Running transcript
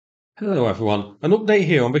Hello everyone, an update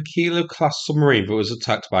here on the Kilo-class submarine that was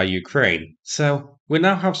attacked by Ukraine. So, we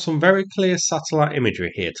now have some very clear satellite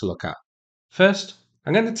imagery here to look at. First,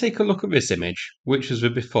 I'm going to take a look at this image, which was the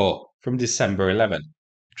before, from December 11,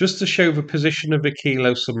 just to show the position of the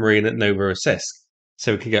Kilo submarine at Novorossiysk,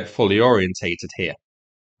 so we can get fully orientated here.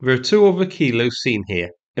 There are two other Kilos seen here,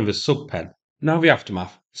 in the sub-pen. Now the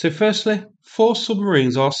aftermath. So firstly, 4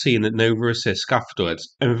 submarines are seen at Novorossiysk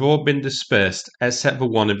afterwards, and have all been dispersed except the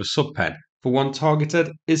one in the sub-pen. The one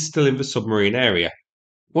targeted is still in the submarine area.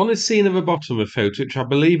 One is seen at the bottom of the photo, which I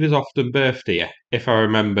believe is often berthed here, if I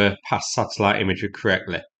remember past satellite imagery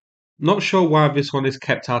correctly. Not sure why this one is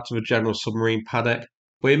kept out of the general submarine paddock,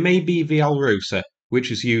 but it may be the Alrosa, which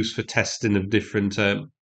is used for testing of different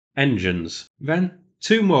engines. Then,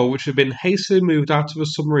 2 more which have been hastily moved out of the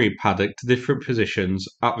submarine paddock to different positions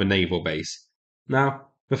at the naval base. Now,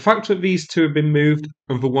 the fact that these 2 have been moved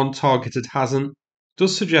and the one targeted hasn't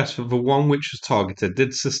does suggest that the one which was targeted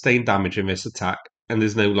did sustain damage in this attack and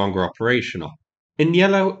is no longer operational. In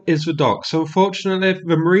yellow is the dock, so unfortunately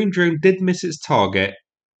the marine drone did miss its target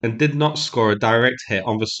and did not score a direct hit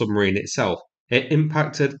on the submarine itself. It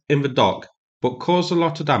impacted in the dock but caused a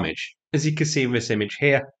lot of damage, as you can see in this image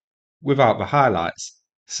here, without the highlights.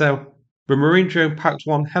 So, the marine drone packed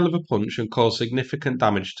one hell of a punch and caused significant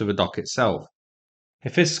damage to the dock itself.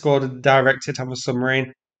 If this scored a direct hit on the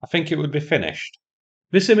submarine, I think it would be finished.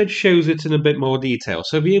 This image shows it in a bit more detail,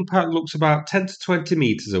 so the impact looks about 10 to 20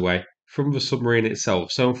 metres away from the submarine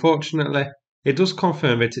itself, so unfortunately, it does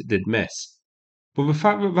confirm that it did miss. But the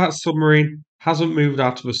fact that that submarine hasn't moved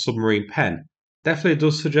out of the submarine pen definitely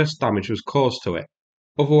does suggest damage was caused to it.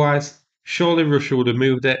 Otherwise, surely Russia would have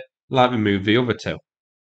moved it like we moved the other 2.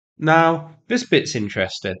 Now, this bit's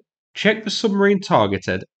interesting. Check the submarine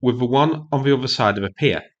targeted with the one on the other side of the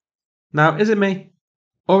pier. Now, is it me?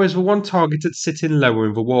 Or is the one targeted sitting lower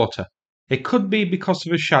in the water? It could be because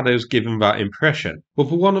of the shadows giving that impression, but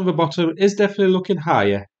the one at the bottom is definitely looking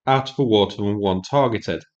higher out of the water than the one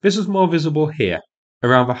targeted. This is more visible here,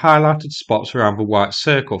 around the highlighted spots around the white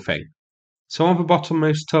circle thing. So on the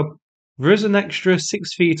bottommost tub, there is an extra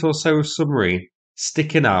 6 feet or so of submarine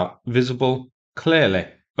sticking out, visible clearly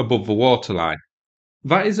above the waterline.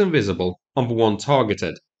 That is invisible on the one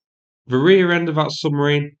targeted. The rear end of that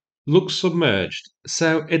submarine looks submerged,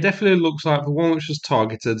 so it definitely looks like the one which was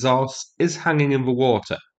targeted is hanging in the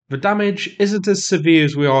water. The damage isn't as severe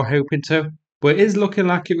as we are hoping to, but it is looking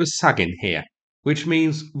like it was sagging here, which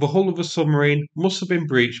means the hull of the submarine must have been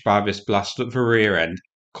breached by this blast at the rear end,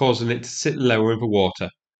 causing it to sit lower in the water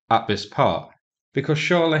at this part. Because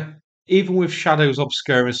surely, even with shadows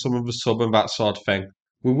obscuring some of the sub and that sort of thing,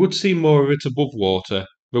 we would see more of it above water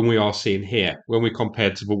than we are seeing here when we compare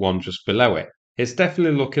to the one just below it. It's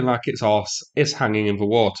definitely looking like its arse is hanging in the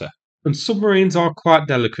water. And submarines are quite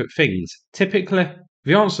delicate things. Typically,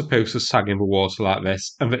 they aren't supposed to sag in the water like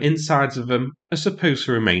this, and the insides of them are supposed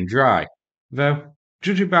to remain dry. Though,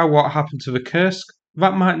 judging by what happened to the Kursk,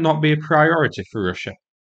 that might not be a priority for Russia.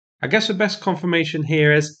 I guess the best confirmation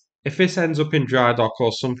here is if this ends up in dry dock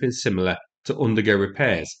or something similar to undergo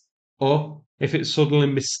repairs, or if it suddenly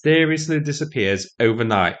mysteriously disappears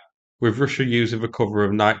overnight, with Russia using the cover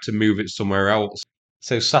of night to move it somewhere else,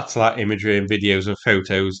 so satellite imagery and videos and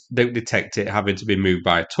photos don't detect it having to be moved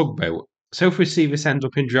by a tugboat. So if we see this end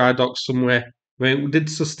up in dry dock somewhere where it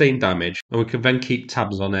did sustain damage, and we can then keep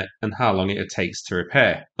tabs on it and how long it takes to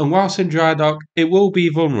repair. And whilst in dry dock, it will be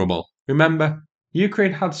vulnerable. Remember,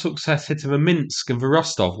 Ukraine had success hitting the Minsk and the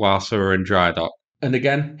Rostov whilst they were in dry dock, and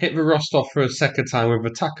again hit the Rostov for a second time with the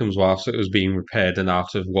Takums whilst it was being repaired and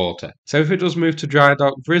out of water. So if it does move to dry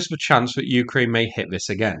dock, there is the chance that Ukraine may hit this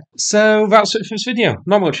again. So that's it for this video.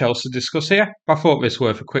 Not much else to discuss here, but I thought this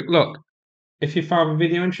was worth a quick look. If you found the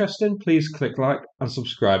video interesting, please click like and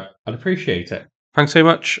subscribe. I'd appreciate it. Thanks so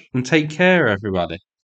much and take care everybody.